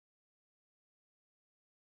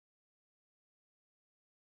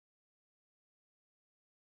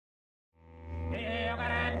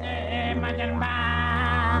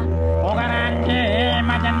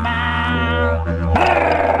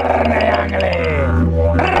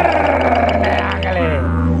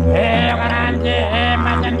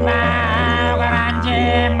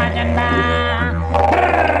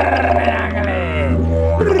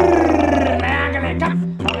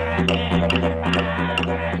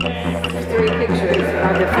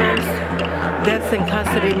the first Deaths in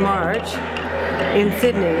Custody March in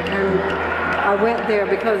Sydney, and I went there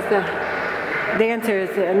because the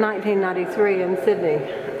dancers in 1993 in Sydney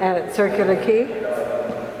at Circular Quay.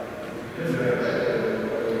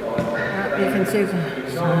 You can see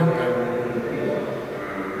the sign.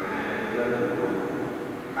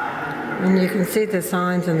 And you can see the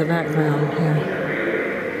signs in the background here.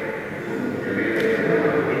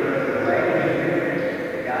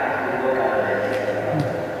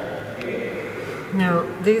 Now,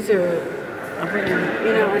 these are,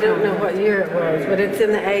 you know, I don't know what year it was, but it's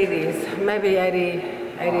in the 80s, maybe 80,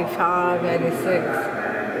 85, 86,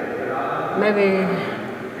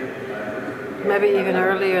 maybe even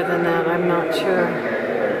earlier than that, I'm not sure.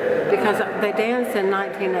 Because they danced in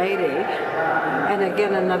 1980, and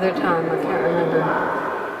again another time, I can't remember.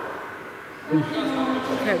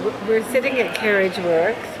 Okay, we're sitting at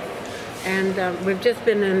Carriageworks, and we've just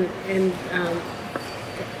been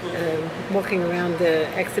walking around the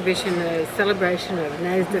exhibition, the celebration of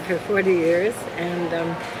NAISDA for 40 years, and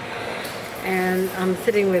I'm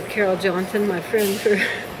sitting with Carole Johnson, my friend for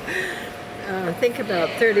I think about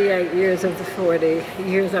 38 years of the 40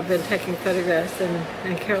 years I've been taking photographs,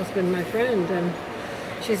 and Carole's been my friend, and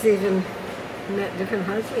she's even met different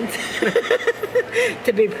husbands,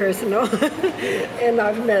 to be personal, and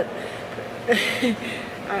I've met,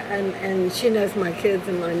 and she knows my kids,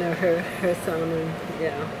 and I know her son, and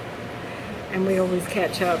yeah, and we always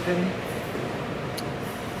catch up and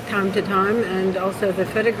time to time, and also the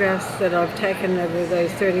photographs that I've taken over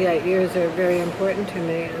those 38 years are very important to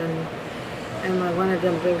me, and I wanted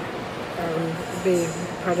them to be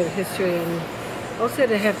part of history, and also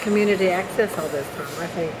to have community access all this time, I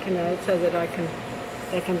think, you know, so that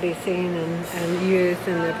they can be seen and used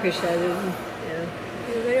and appreciated. Yeah.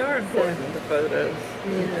 Yeah, they are important, the photos.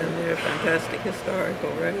 Yeah. And they're a fantastic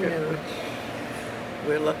historical record, yeah, which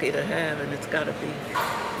we're lucky to have, and it's got to be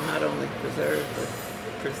not only preserved but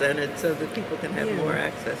presented so that people can have, yeah, more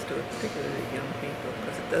access to it, particularly young people,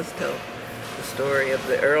 because it does tell the story of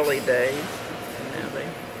the early days, and now they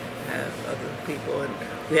have other people, and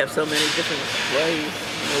we have so many different ways,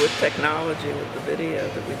 you know, with technology, with the video,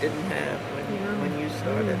 that we didn't have when you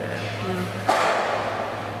started out. Yeah.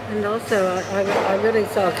 And also, I really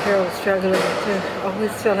saw Carole struggling to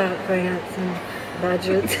always fill out grants and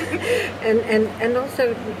budgets, and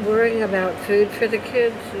also worrying about food for the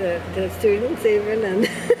kids, the students even, and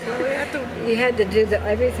you had to do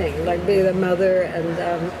everything, like be the mother,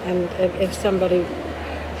 and if somebody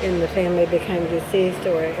in the family became deceased,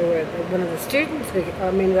 or one of the students,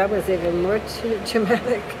 I mean, that was even more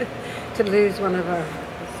traumatic to lose one of our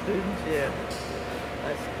students. Yeah,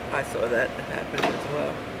 I saw that happen as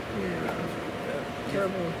well. Yeah.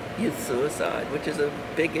 Terrible. Youth suicide, which is a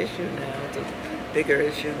big issue now. It's a bigger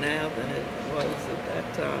issue now than it was at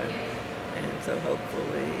that time, and so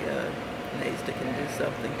hopefully NAISDA can do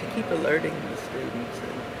something to keep alerting the students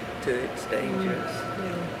to its dangers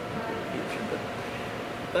in the future.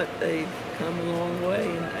 But they've come a long way,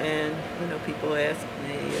 and you know, people ask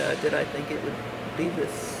me, did I think it would be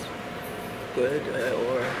this good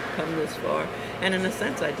or come this far? And in a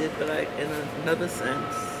sense I did, but in another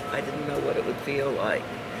sense I didn't know what it would feel like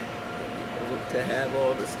to have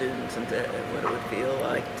all the students, and what it would feel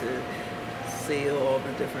like to see all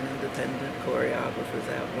the different independent choreographers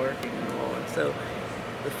out working and all. And so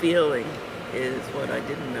the feeling is what I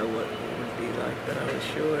didn't know what it would be like, but I was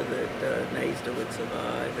sure that NAISDA would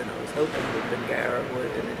survive, and I was hoping that Bangarra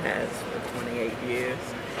would, and it has for 28 years,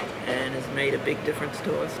 and has made a big difference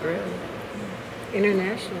to Australia.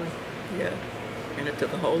 Internationally. Yeah, and it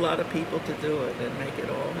took a whole lot of people to do it and make it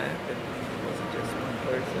all happen. It wasn't just one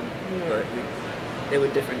person, but there were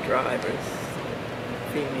different drivers.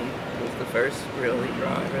 Femi was the first really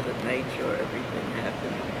driver that made sure everything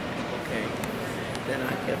happened. Okay, then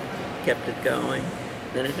I kept it going.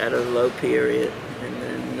 Then it had a low period, and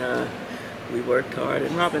then we worked hard.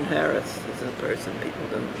 And Robin Harris is a person people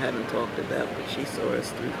haven't talked about, but she saw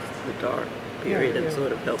us through the dark period, and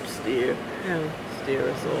sort of helped steer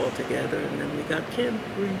us all together. And then we got Kim,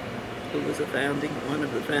 who was one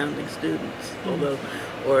of the founding students,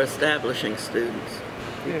 or establishing students,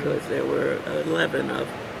 because there were 11 of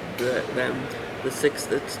them, the 6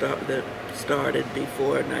 that started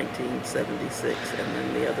before 1976, and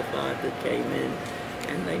then the other 5 that came in,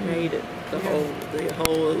 and they made it, the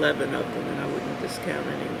whole 11 of them, and I wouldn't discount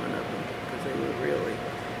any one of them, because they were really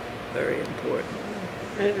very important.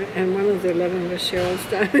 And one of the 11 was Shirl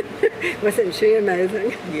Stone. Wasn't she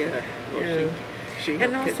amazing? Yeah. Well, she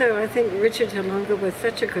and also, I think Richard Talonga was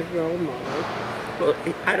such a good role model. Well,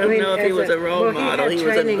 I don't know if he was a role model. He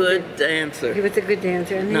was a good dancer. He was a good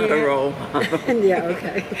dancer. And not a role model. Yeah,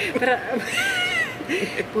 okay. But,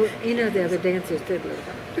 well, you know, the other dancers did look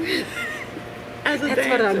up. As a That's dancer.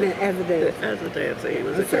 what I meant, as a dancer. As a dancer, he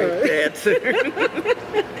was a great dancer.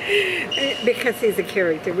 Because he's a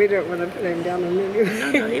character. We don't want to put him down on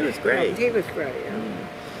anyone. No, he was great. He was great, yeah.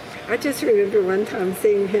 I just remember one time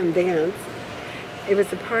seeing him dance. It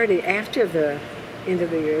was a party after the end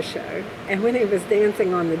of the year show. And when he was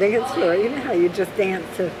dancing on the dance floor, you know how you just dance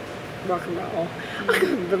to rock and roll? I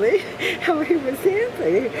couldn't believe how he was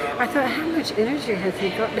dancing. I thought, how much energy has he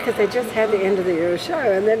got? Because they just had the end of the year show,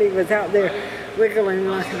 and then he was out there wiggling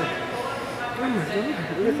like a, oh my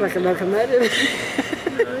God, he looked like a locomotive.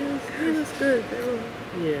 No, he was good.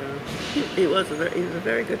 Yeah. He was a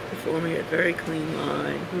very good performer. He had very clean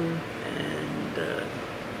line, and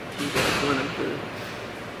he was one of the.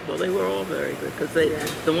 Well, they were all very good because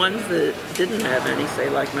the ones that didn't have any, say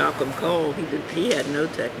like Malcolm Cole, he had no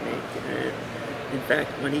technique. And in fact,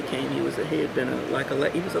 when he came, he was a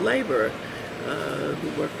laborer who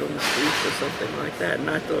worked on the streets or something like that. And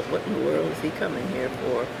I thought, what in the world is he coming here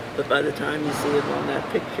for? But by the time you see him on that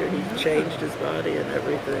picture, he changed his body and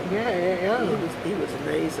everything. Yeah. He was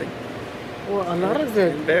amazing. Well, a lot of the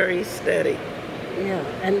and very steady. Yeah,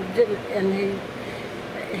 and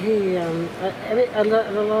a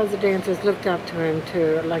lot of the dancers looked up to him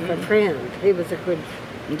too, like a friend. He was a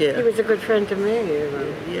good friend to me.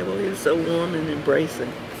 Yeah, well, he was so warm and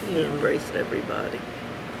embracing. He embraced everybody.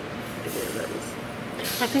 Yeah,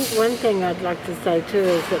 I think one thing I'd like to say too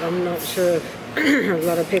is that I'm not sure if a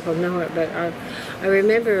lot of people know it, but I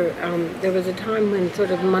remember there was a time when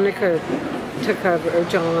sort of Monica took over, or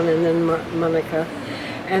John and then Monica.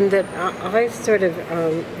 And that I sort of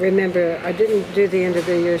remember I didn't do the end of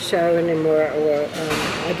the year show anymore, or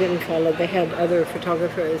I didn't follow. They had other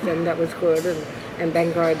photographers, and that was good, and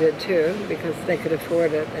Bangarra did too, because they could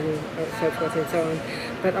afford it, and so forth and so on.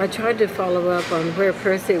 But I tried to follow up on where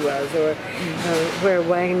Percy was, or where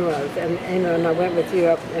Wayne was, and and I went with you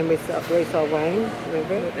up, and we saw Wayne,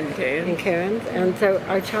 remember? In Cairns. In Cairns, and so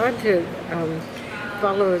I tried to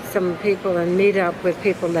follow some people and meet up with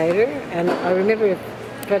people later, and I remember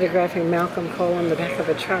photographing Malcolm Cole on the back of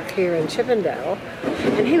a truck here in Chippendale,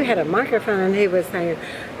 and he had a microphone and he was saying,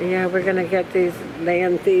 yeah, we're going to get these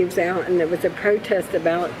land thieves out, and it was a protest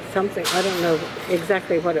about something. I don't know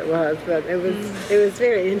exactly what it was, but it was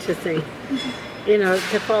very interesting,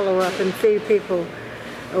 to follow up and see people,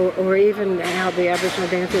 or even how the Aboriginal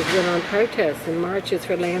dancers went on protests and marches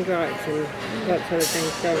for land rights and that sort of thing.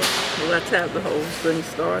 So, well, that's how the whole thing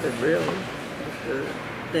started, really.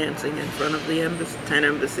 Dancing in front of the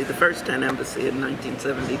embassy, the first tent embassy in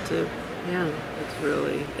 1972. Yeah. It's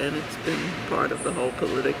really, and it's been part of the whole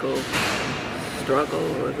political struggle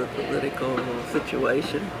or the political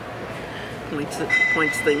situation.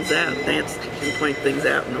 Points things out. Dance can point things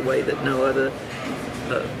out in a way that no other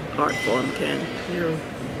art form can. Yeah.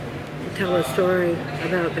 Tell a story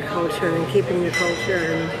about the culture and keeping the culture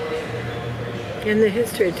and the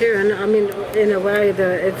history too. And I mean, in a way,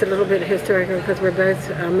 it's a little bit historical because we're both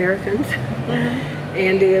Americans.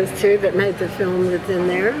 Andy is too, that made the film that's in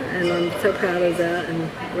there, and I'm so proud of that. And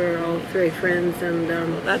we're all three friends. And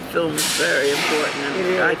well, that film is very important.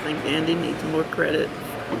 And I think Andy needs more credit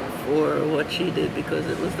for what she did, because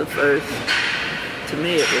it was the first. To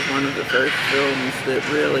me, it was one of the first films that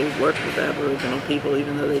really worked with Aboriginal people,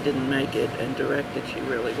 even though they didn't make it and direct it. She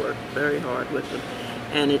really worked very hard with them.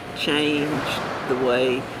 And it changed the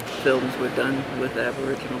way films were done with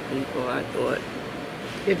Aboriginal people, I thought.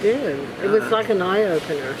 It did. It was like an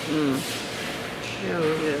eye-opener.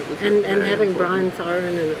 And having Brian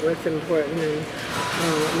Syron in it was important, and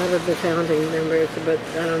a lot of the founding members, but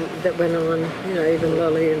that went on, even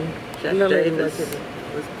Lily and Jack Davis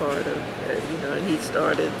was part of it, and he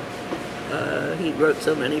started, he wrote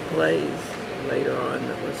so many plays later on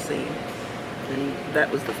that was seen. And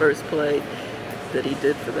that was the first play that he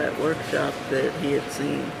did for that workshop that he had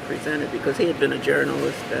seen presented, because he had been a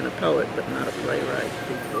journalist and a poet, but not a playwright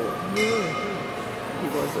before. He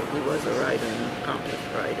was a writer, an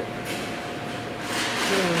accomplished writer.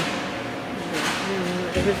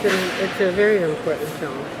 It's a very important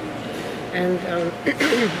film. And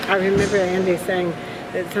I remember Andy saying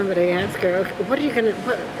that somebody asked her, what are you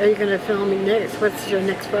gonna film next? What's your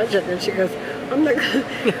next project? And she goes, I don't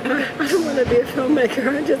want to be a filmmaker.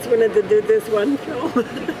 I just wanted to do this one film.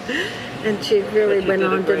 And she really went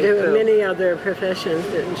on to do many other professions,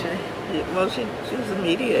 didn't she? Yeah, well, she was a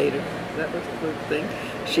mediator. That was the good thing.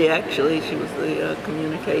 She was the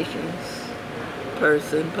communications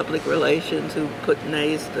person, public relations, who put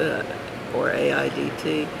NAISDA or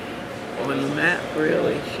AIDT on the map,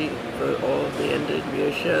 really. She for all of the end of the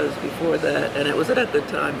year shows before that, and it was at a good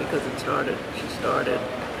time because she started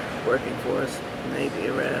working for us maybe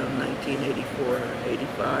around 1984 or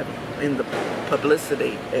 85 in the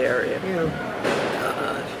publicity area. Yeah.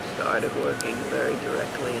 She started working very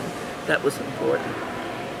directly, and that was important.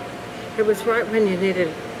 It was right when you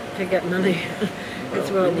needed to get money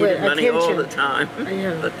as well. We needed money all the attention. time,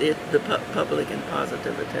 Yeah. but the public and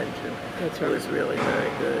positive attention That's right. was really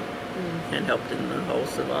very good and helped in the whole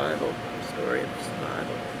story of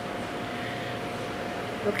survival.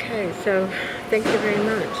 Okay, so thank you very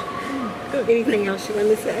much. Anything else you want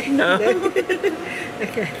to say? No.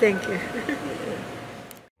 Okay, thank you.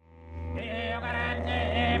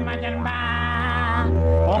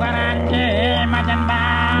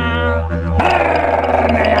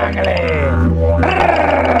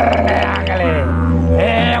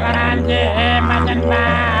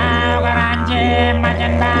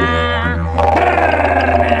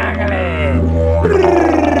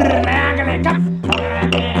 Come.